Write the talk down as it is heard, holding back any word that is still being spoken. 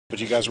But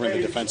you guys were in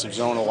the defensive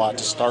zone a lot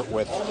to start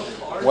with.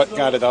 What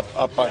got it up?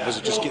 Was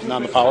it just getting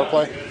on the power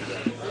play?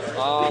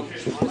 Um,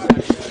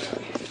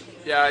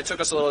 yeah, it took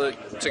us a little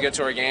to get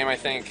to our game. I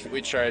think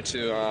we tried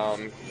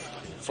to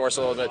force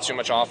a little bit too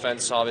much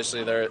offense.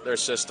 Obviously, their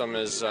system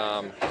is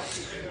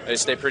they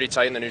stay pretty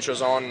tight in the neutral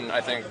zone. I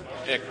think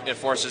it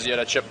forces you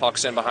to chip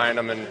pucks in behind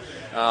them,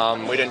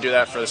 and we didn't do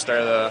that for the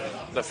start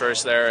of the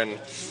first there, and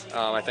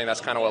I think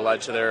that's kind of what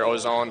led to their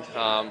O-zone.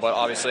 But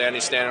obviously, Andy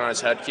standing on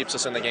his head keeps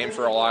us in the game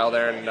for a while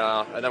there,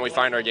 and then we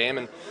find our game,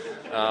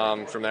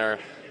 and from there,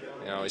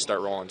 we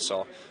start rolling.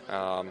 So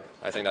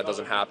I think that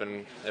doesn't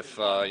happen if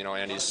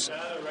Andy's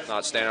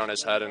not standing on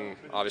his head, and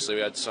obviously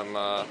we had some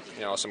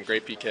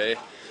great PK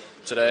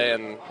today,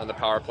 and the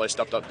power play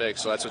stepped up big,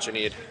 so that's what you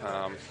need.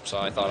 So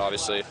I thought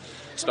obviously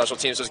special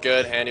teams was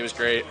good, Andy was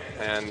great,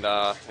 and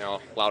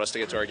allowed us to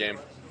get to our game.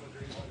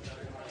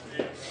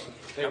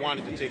 They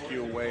wanted to take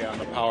you away on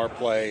the power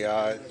play.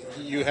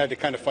 You had to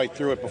kind of fight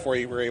through it before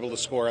you were able to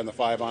score on the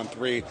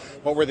 5-on-3.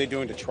 What were they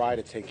doing to try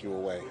to take you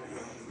away?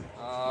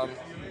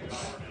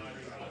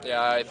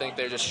 Yeah, I think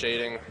they're just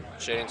shading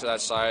to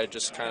that side,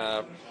 just kind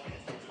of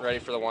ready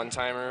for the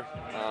one-timer.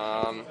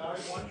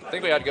 I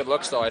think we had good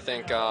looks, though. I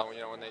think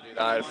when they do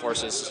that, it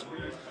forces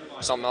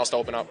something else to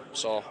open up.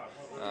 So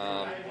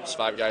it's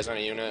 5 guys on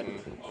a unit, and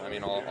I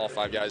mean all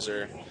 5 guys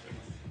are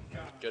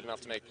good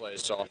enough to make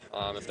plays. So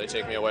if they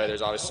take me away,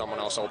 there's always someone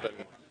else open.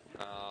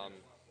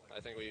 I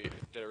think we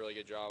did a really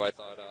good job. I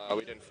thought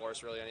we didn't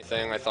force really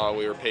anything. I thought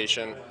we were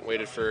patient,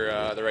 waited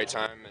for the right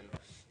time,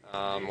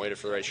 and waited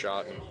for the right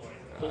shot, and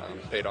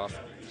paid off.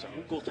 So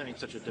goaltending is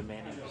such a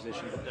demanding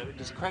position.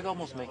 Does Craig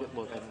almost make it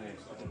look, I don't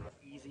know,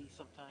 easy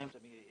sometimes?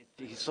 I mean,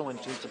 he's so in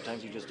tune.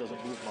 Sometimes he just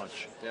doesn't move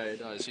much. Yeah, he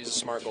does. He's a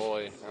smart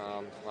goalie.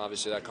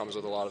 Obviously, that comes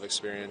with a lot of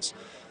experience.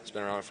 He's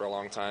been around for a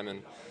long time,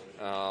 and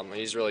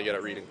he's really good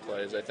at reading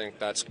plays. I think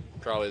that's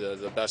probably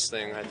the best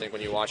thing. I think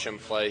when you watch him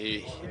play,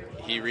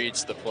 he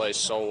reads the play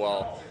so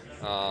well,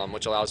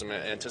 which allows him to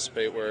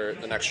anticipate where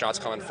the next shot's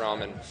coming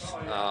from. And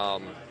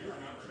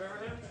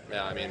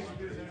yeah, I mean,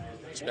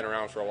 he's been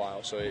around for a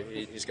while, so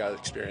he's got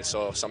experience.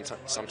 So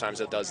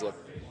sometimes it does look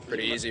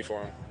pretty easy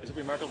for him. Is it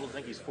remarkable to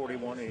think he's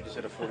 41 and he just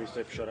had a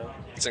 46 shutout?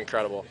 It's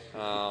incredible,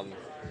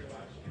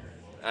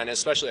 and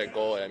especially at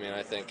goalie. I mean,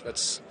 I think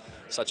that's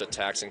such a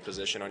taxing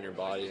position on your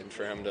body, and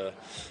for him to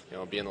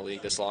be in the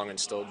league this long and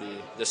still be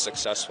this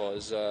successful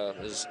is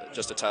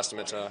just a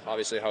testament to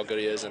obviously how good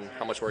he is and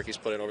how much work he's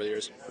put in over the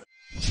years.